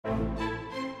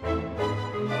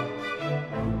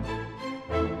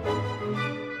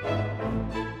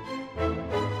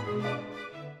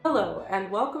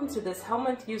welcome to this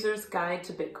Helminthic user's guide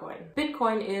to Bitcoin.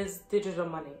 Bitcoin is digital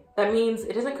money. That means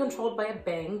it isn't controlled by a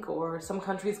bank or some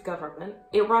country's government.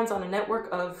 It runs on a network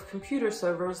of computer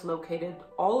servers located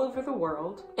all over the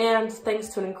world, and thanks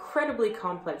to an incredibly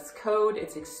complex code,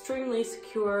 it's extremely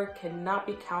secure, cannot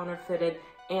be counterfeited,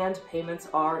 and payments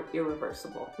are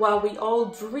irreversible. While we all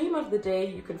dream of the day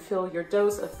you can fill your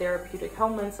dose of therapeutic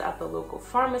helminths at the local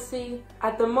pharmacy,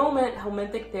 at the moment,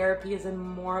 helminthic therapy is in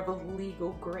more of a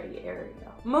legal gray area.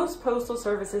 Most postal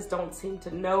services don't seem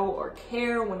to know or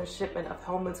care when a shipment of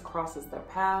helminths crosses their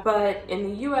path, but in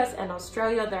the US and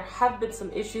Australia, there have been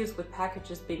some issues with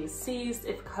packages being seized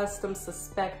if customs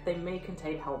suspect they may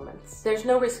contain helminths. There's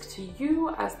no risk to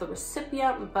you as the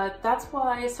recipient, but that's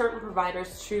why certain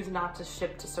providers choose not to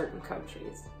ship to certain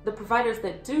countries. The providers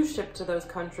that do ship to those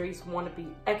countries want to be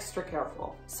extra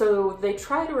careful, so they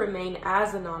try to remain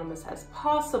as anonymous as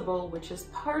possible, which is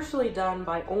partially done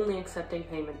by only accepting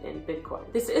payment in Bitcoin.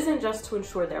 This isn't just to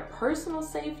ensure their personal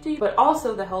safety, but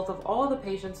also the health of all the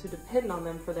patients who depend on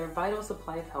them for their vital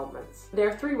supply of helminths. There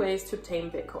are 3 ways to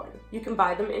obtain Bitcoin. You can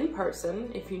buy them in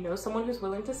person if you know someone who's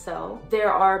willing to sell.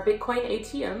 There are Bitcoin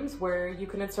ATMs where you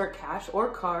can insert cash or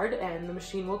card and the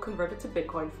machine will convert it to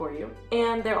Bitcoin for you.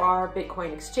 And there are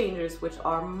Bitcoin exchanges, which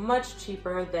are much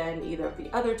cheaper than either of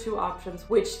the other 2 options,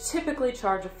 which typically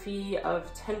charge a fee of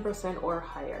 10% or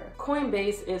higher.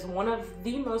 Coinbase is one of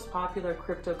the most popular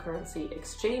cryptocurrency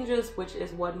exchanges, which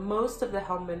is what most of the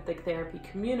helminthic therapy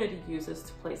community uses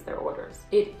to place their orders.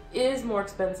 It is more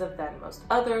expensive than most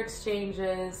other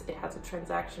exchanges. It has a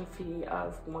transaction fee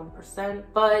of 1%,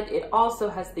 but it also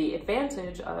has the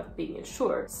advantage of being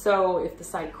insured. So if the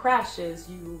site crashes,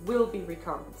 you will be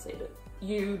recompensated.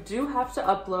 You do have to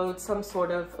upload some sort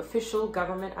of official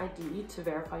government ID to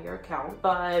verify your account,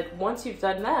 but once you've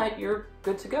done that, you're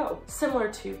good to go.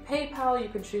 Similar to PayPal, you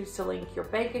can choose to link your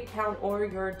bank account or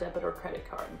your debit or credit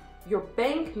card. Your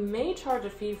bank may charge a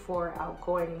fee for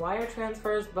outgoing wire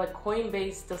transfers, but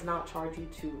Coinbase does not charge you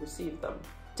to receive them.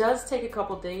 It does take a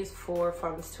couple days for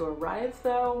funds to arrive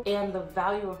though, and the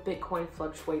value of Bitcoin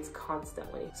fluctuates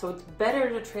constantly, so it's better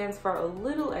to transfer a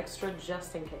little extra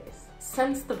just in case.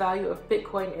 Since the value of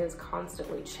Bitcoin is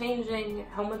constantly changing,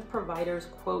 helminth providers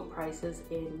quote prices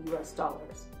in US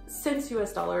dollars. Since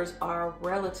US dollars are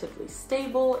relatively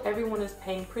stable, everyone is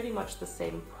paying pretty much the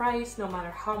same price no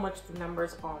matter how much the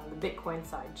numbers on the Bitcoin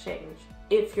side change.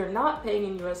 If you're not paying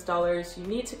in US dollars, you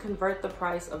need to convert the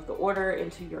price of the order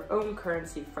into your own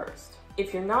currency first.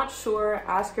 If you're not sure,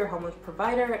 ask your helminth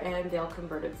provider and they'll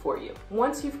convert it for you.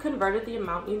 Once you've converted the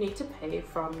amount you need to pay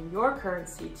from your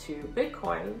currency to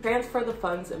Bitcoin, transfer the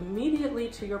funds immediately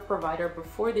to your provider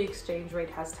before the exchange rate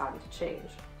has time to change.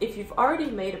 If you've already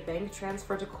made a bank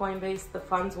transfer to Coinbase, the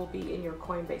funds will be in your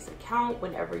Coinbase account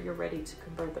whenever you're ready to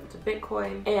convert them to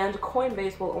Bitcoin, and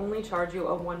Coinbase will only charge you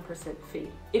a 1% fee.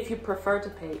 If you prefer to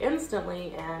pay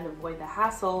instantly and avoid the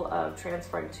hassle of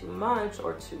transferring too much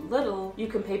or too little, you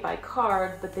can pay by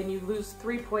card, but then you lose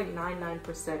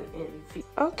 3.99% in fees.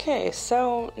 Okay,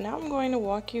 so now I'm going to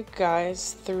walk you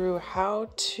guys through how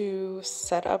to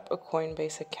set up a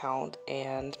Coinbase account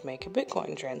and make a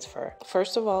Bitcoin transfer.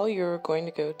 First of all, you're going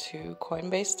to go to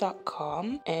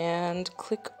coinbase.com and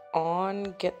click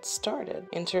on Get Started.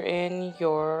 Enter in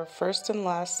your first and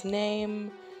last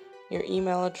name, your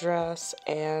email address,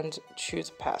 and choose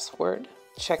a password.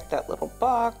 Check that little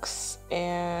box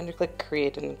and click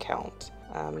Create an Account.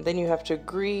 Then you have to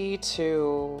agree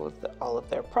to all of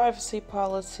their privacy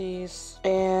policies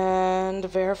and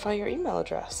verify your email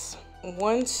address.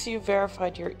 Once you've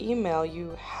verified your email,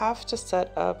 you have to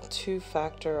set up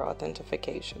 2-factor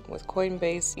authentication. With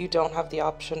Coinbase, you don't have the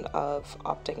option of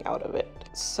opting out of it.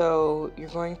 So you're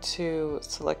going to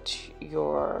select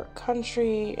your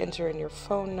country, enter in your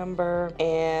phone number,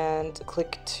 and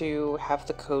click to have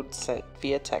the code sent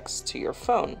via text to your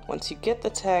phone. Once you get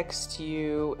the text,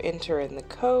 you enter in the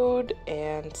code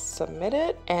and submit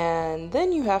it, and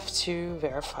then you have to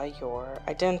verify your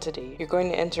identity. You're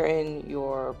going to enter in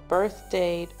your birth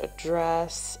date,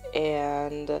 address,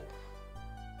 and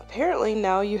apparently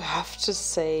now you have to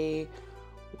say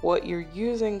what you're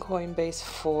using Coinbase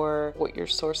for, what your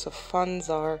source of funds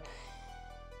are,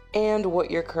 and what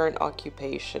your current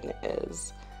occupation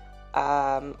is.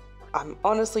 I'm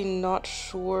honestly not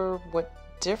sure what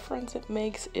difference it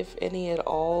makes, if any at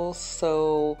all,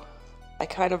 so I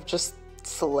kind of just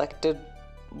selected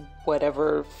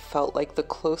whatever felt like the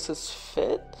closest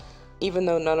fit, even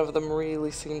though none of them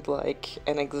really seemed like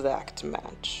an exact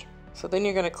match. So then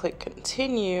you're going to click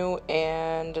continue,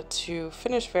 and to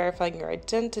finish verifying your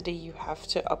identity, you have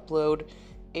to upload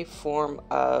a form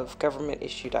of government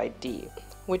issued ID.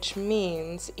 which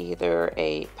means either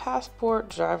a passport,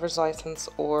 driver's license,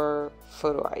 or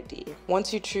photo ID.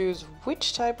 Once you choose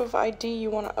which type of ID you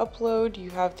want to upload, you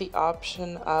have the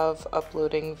option of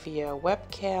uploading via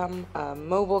webcam, a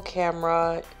mobile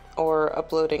camera, or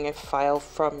uploading a file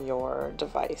from your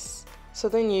device. So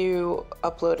then you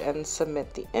upload and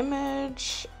submit the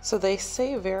image. So they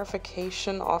say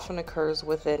verification often occurs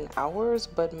within hours,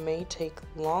 but may take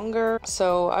longer.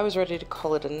 So I was ready to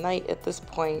call it a night at this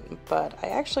point, but I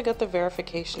actually got the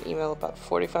verification email about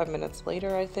 45 minutes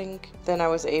later, I think. Then I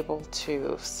was able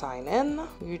to sign in.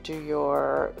 You do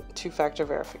your two-factor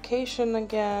verification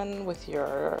again with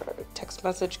your text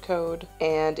message code.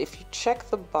 And if you check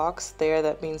the box there,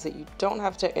 that means that you don't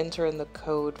have to enter in the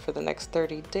code for the next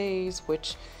 30 days,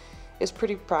 which is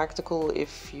pretty practical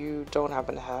if you don't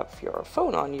happen to have your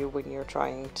phone on you when you're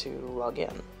trying to log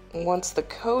in. Once the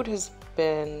code has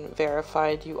been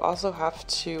verified, you also have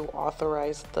to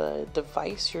authorize the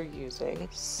device you're using.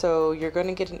 So you're going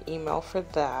to get an email for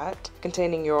that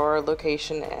containing your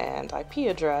location and IP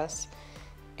address,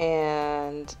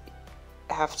 and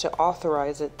have to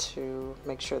authorize it to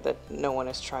make sure that no one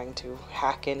is trying to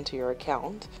hack into your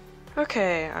account.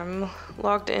 Okay, I'm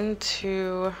logged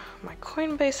into my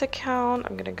Coinbase account.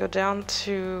 I'm gonna go down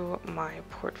to my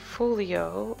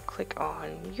portfolio, click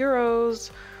on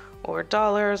euros or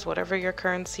dollars, whatever your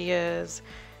currency is,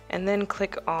 and then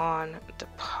click on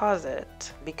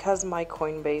deposit. Because my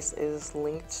Coinbase is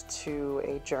linked to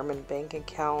a German bank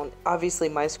account, obviously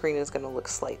my screen is gonna look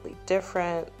slightly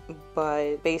different,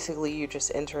 but basically you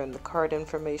just enter in the card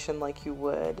information like you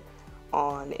would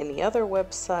on any other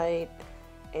website.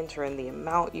 Enter in the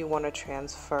amount you want to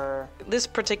transfer. This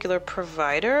particular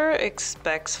provider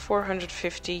expects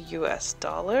 450 US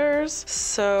dollars.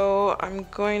 So I'm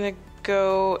going to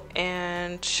go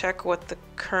and check what the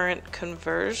current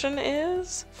conversion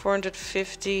is.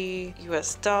 450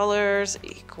 US dollars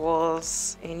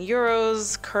equals in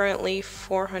euros currently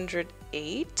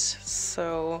 408.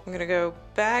 So I'm gonna go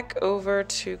back over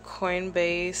to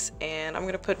Coinbase and I'm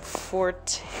gonna put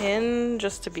 410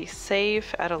 just to be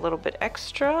safe, add a little bit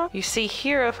extra. You see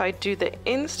here, if I do the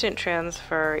instant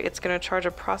transfer, it's gonna charge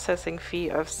a processing fee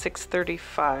of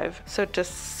 $6.35. So to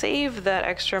save that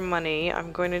extra money,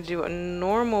 I'm going to do a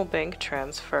normal bank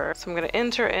transfer. So I'm gonna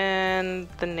enter in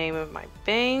the name of my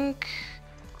bank,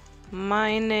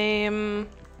 my name,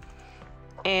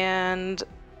 and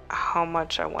how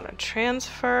much I want to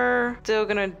transfer. Still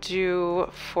gonna do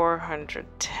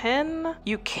 410.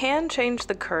 You can change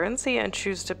the currency and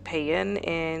choose to pay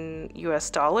in US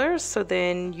dollars, so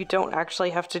then you don't actually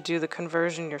have to do the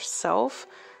conversion yourself.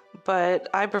 But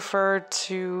I prefer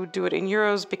to do it in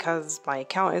euros because my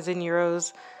account is in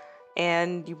euros,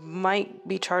 and you might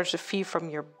be charged a fee from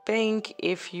your bank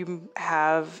if you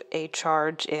have a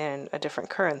charge in a different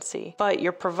currency. But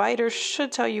your provider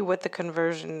should tell you what the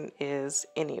conversion is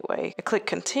anyway. I click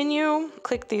continue,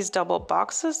 click these double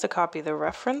boxes to copy the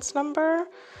reference number.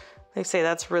 They say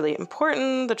that's really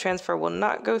important. The transfer will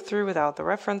not go through without the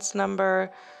reference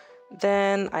number.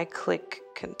 Then I click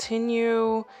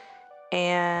continue.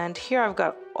 And here I've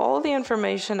got all the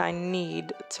information I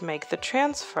need to make the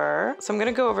transfer. So I'm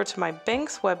gonna go over to my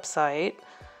bank's website,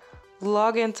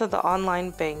 log into the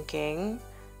online banking,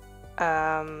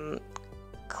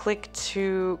 click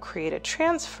to create a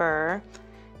transfer,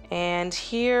 and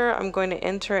here I'm going to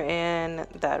enter in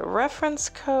that reference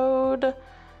code.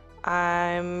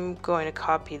 I'm going to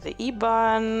copy the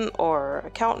IBAN or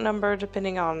account number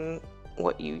depending on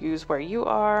what you use where you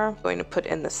are. I'm going to put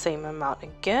in the same amount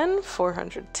again,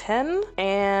 410.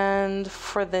 And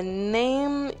for the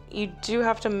name, you do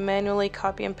have to manually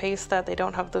copy and paste that. They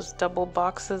don't have those double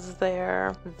boxes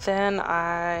there. Then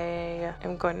I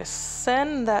am going to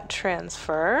send that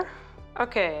transfer.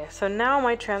 Okay, so now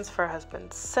my transfer has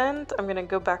been sent. I'm gonna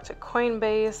go back to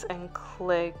Coinbase and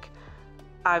click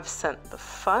I've sent the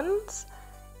funds.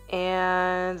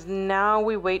 And now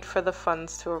we wait for the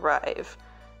funds to arrive.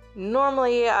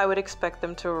 Normally, I would expect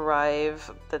them to arrive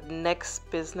the next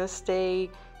business day,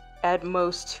 at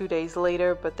most 2 days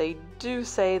later, but they do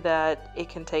say that it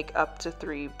can take up to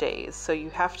 3 days, so you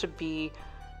have to be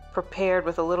prepared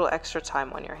with a little extra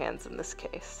time on your hands in this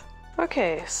case.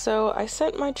 Okay, so I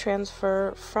sent my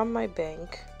transfer from my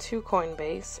bank to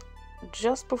Coinbase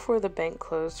just before the bank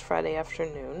closed Friday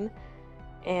afternoon.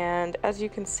 And as you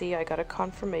can see, I got a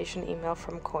confirmation email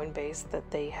from Coinbase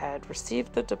that they had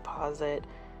received the deposit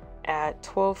at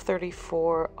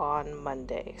 12:34 on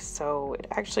Monday. So it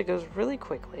actually goes really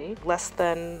quickly, less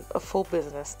than a full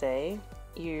business day.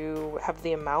 You have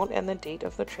the amount and the date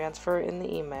of the transfer in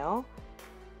the email.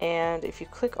 And if you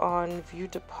click on view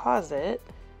deposit,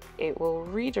 it will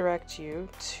redirect you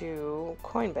to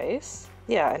Coinbase.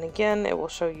 Yeah, and again, it will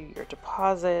show you your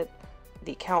deposit,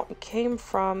 the account it came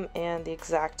from, and the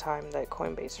exact time that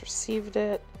Coinbase received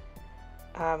it.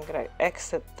 I'm gonna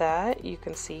exit that. You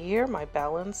can see here my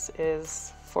balance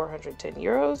is 410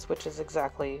 euros, which is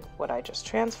exactly what I just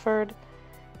transferred.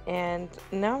 And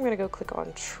now I'm gonna go click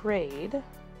on trade,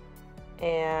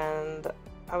 and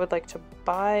I would like to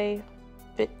buy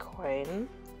Bitcoin.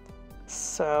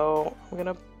 So I'm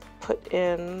gonna put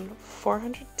in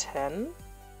 410,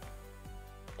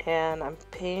 and I'm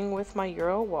paying with my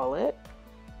Euro wallet.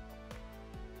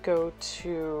 Go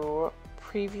to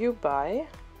preview buy,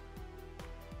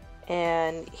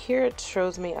 and here it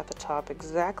shows me at the top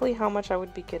exactly how much I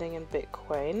would be getting in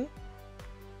Bitcoin.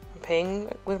 I'm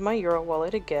paying with my Euro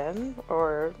wallet again,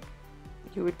 or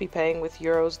you would be paying with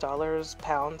euros, dollars,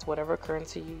 pounds, whatever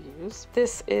currency you use.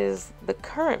 This is the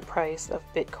current price of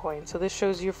Bitcoin. So this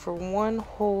shows you for one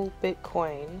whole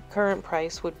Bitcoin, current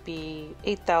price would be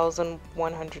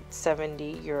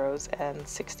 8,170 euros and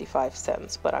 65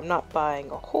 cents. But I'm not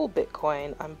buying a whole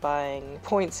Bitcoin, I'm buying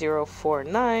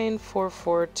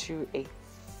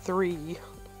 0.04944283.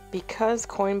 Because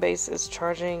Coinbase is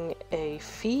charging a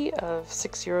fee of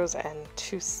 6 euros and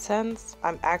 2 cents,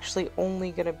 I'm actually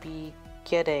only going to be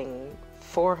getting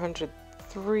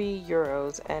 403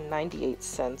 euros and 98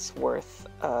 cents worth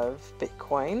of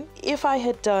Bitcoin. If I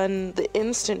had done the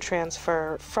instant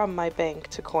transfer from my bank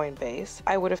to Coinbase,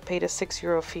 I would have paid a 6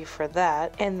 euro fee for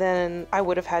that, and then I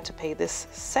would have had to pay this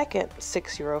second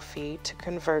 6 euro fee to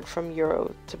convert from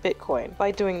euro to Bitcoin.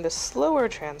 By doing the slower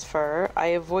transfer, I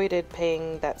avoided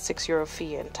paying that 6 euro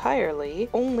fee entirely,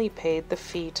 only paid the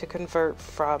fee to convert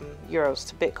from euros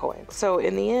to Bitcoin. So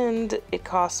in the end, it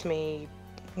cost me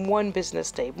one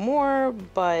business day more,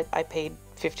 but I paid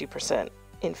 50%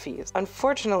 in fees.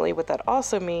 Unfortunately, what that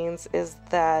also means is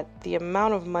that the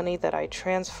amount of money that I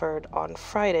transferred on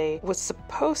Friday was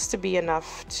supposed to be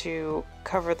enough to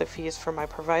cover the fees for my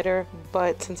provider,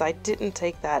 but since I didn't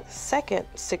take that second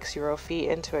 6 euro fee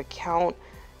into account,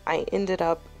 I ended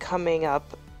up coming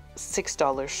up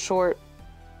 $6 short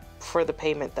for the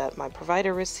payment that my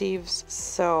provider receives,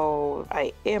 so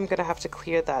I am gonna have to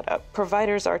clear that up.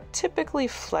 Providers are typically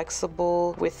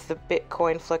flexible with the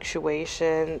Bitcoin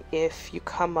fluctuation if you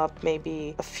come up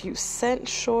maybe a few cents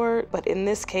short, but in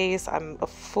this case I'm a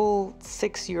full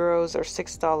 6 euros or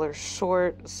 $6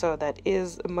 short, so that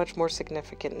is a much more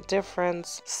significant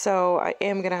difference. So I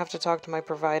am gonna have to talk to my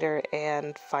provider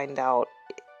and find out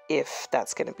if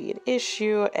that's gonna be an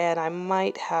issue, and I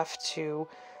might have to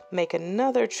make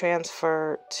another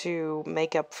transfer to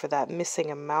make up for that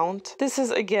missing amount. This is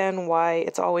again why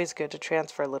it's always good to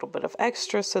transfer a little bit of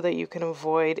extra so that you can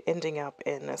avoid ending up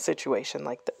in a situation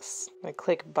like this. I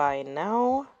click buy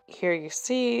now. Here you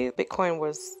see Bitcoin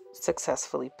was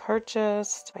successfully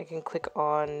purchased. I can click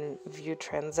on view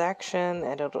transaction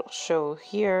and it'll show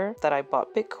here that I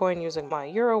bought Bitcoin using my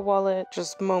Euro wallet.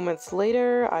 Just moments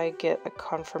later, I get a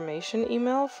confirmation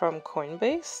email from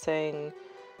Coinbase saying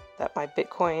that my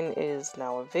Bitcoin is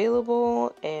now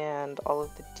available and all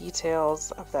of the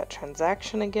details of that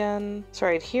transaction again. So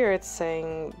right here it's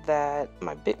saying that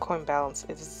my Bitcoin balance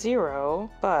is 0,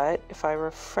 but if I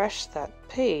refresh that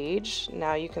page,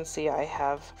 now you can see I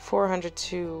have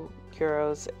 402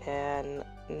 euros and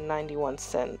 91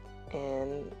 cents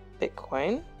in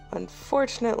Bitcoin.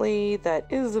 Unfortunately, that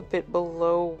is a bit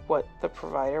below what the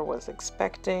provider was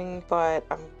expecting, but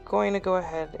I'm going to go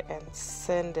ahead and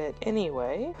send it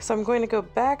anyway. So I'm going to go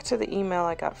back to the email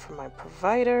I got from my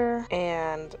provider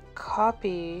and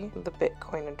copy the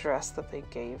Bitcoin address that they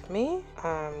gave me.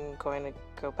 I'm going to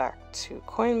go back to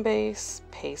Coinbase,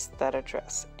 paste that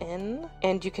address in,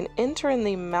 and you can enter in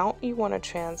the amount you want to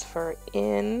transfer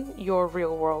in your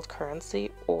real world currency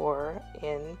or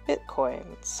in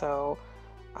Bitcoin. So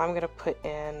I'm going to put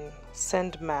in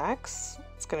send max.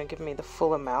 It's going to give me the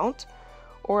full amount,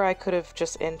 or I could have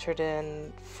just entered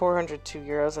in 402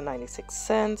 euros and 96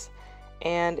 cents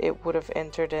and it would have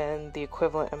entered in the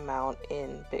equivalent amount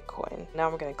in Bitcoin. Now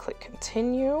I'm going to click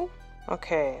continue.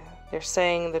 Okay, they're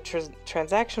saying the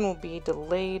transaction will be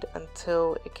delayed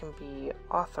until it can be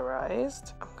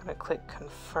authorized. I'm going to click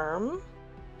confirm.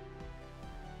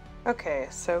 Okay,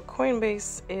 so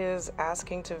Coinbase is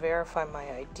asking to verify my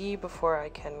ID before I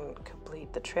can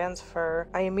complete the transfer.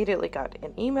 I immediately got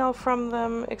an email from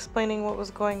them explaining what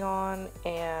was going on,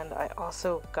 and I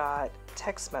also got a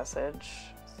text message.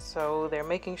 So they're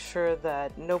making sure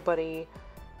that nobody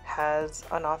has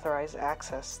unauthorized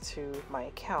access to my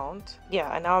account.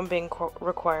 Yeah, and now I'm being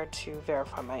required to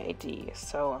verify my ID.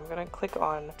 So I'm gonna click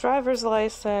on driver's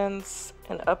license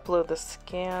and upload the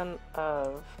scan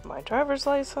of my driver's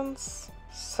license.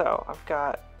 So I've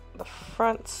got the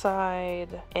front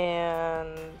side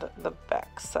and the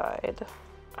back side.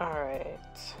 All right,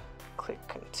 click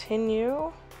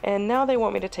continue. And now they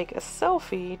want me to take a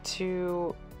selfie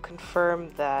to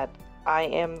confirm that I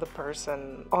am the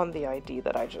person on the ID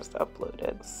that I just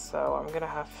uploaded. So I'm gonna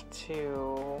have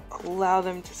to allow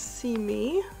them to see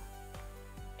me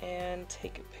and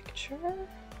take a picture.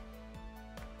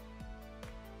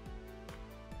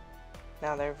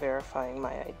 Now they're verifying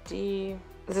my ID.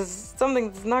 This is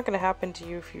something that's not going to happen to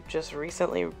you if you just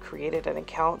recently created an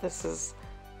account. This is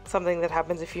something that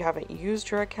happens if you haven't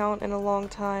used your account in a long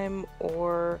time,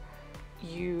 or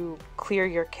you clear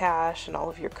your cache and all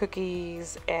of your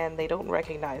cookies and they don't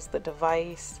recognize the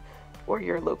device or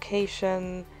your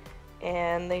location,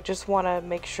 and they just want to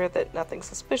make sure that nothing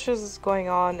suspicious is going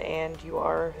on and you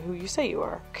are who you say you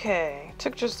are. Okay,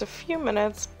 took just a few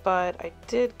minutes, but I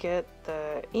did get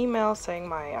the email saying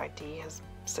my ID has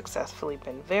successfully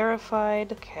been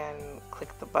verified. Can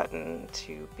click the button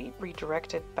to be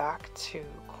redirected back to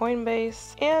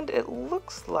Coinbase, and it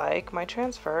looks like my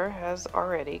transfer has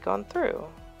already gone through.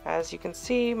 As you can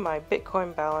see, my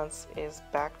Bitcoin balance is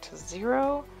back to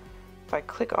 0. If I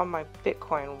click on my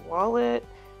Bitcoin wallet,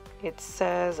 it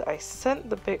says I sent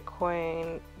the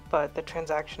Bitcoin, but the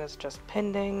transaction is just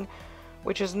pending,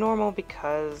 which is normal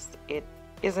because it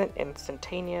isn't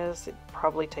instantaneous. It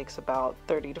probably takes about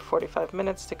 30 to 45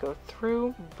 minutes to go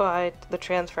through, but the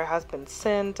transfer has been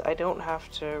sent. I don't have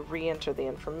to re-enter the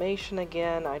information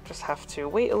again. I just have to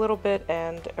wait a little bit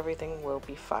and everything will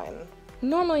be fine.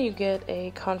 Normally you get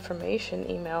a confirmation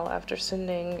email after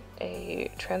sending a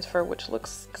transfer which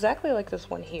looks exactly like this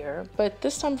one here, but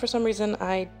this time for some reason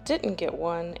I didn't get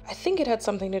one. I think it had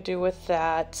something to do with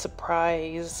that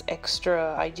surprise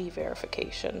extra ID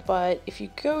verification. But if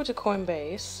you go to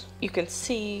Coinbase, you can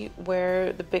see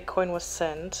where the Bitcoin was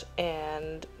sent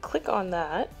and click on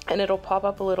that, and it'll pop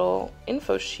up a little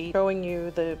info sheet showing you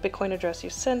the Bitcoin address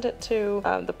you sent it to,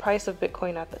 the price of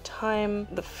Bitcoin at the time,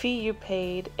 the fee you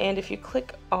paid, and if you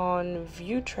click on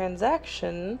view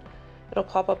transaction, it'll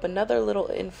pop up another little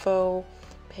info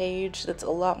page that's a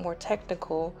lot more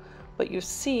technical. But you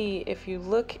see, if you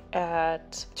look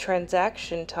at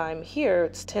transaction time here,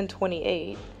 it's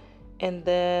 10:28, and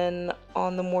then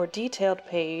on the more detailed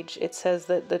page it says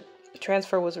that the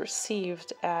transfer was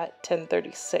received at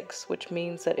 10:36, which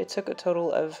means that it took a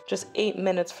total of just 8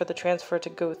 minutes for the transfer to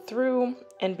go through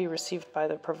and be received by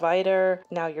the provider.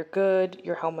 Now you're good,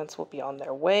 your helmets will be on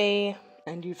their way,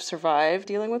 and you've survived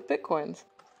dealing with Bitcoins.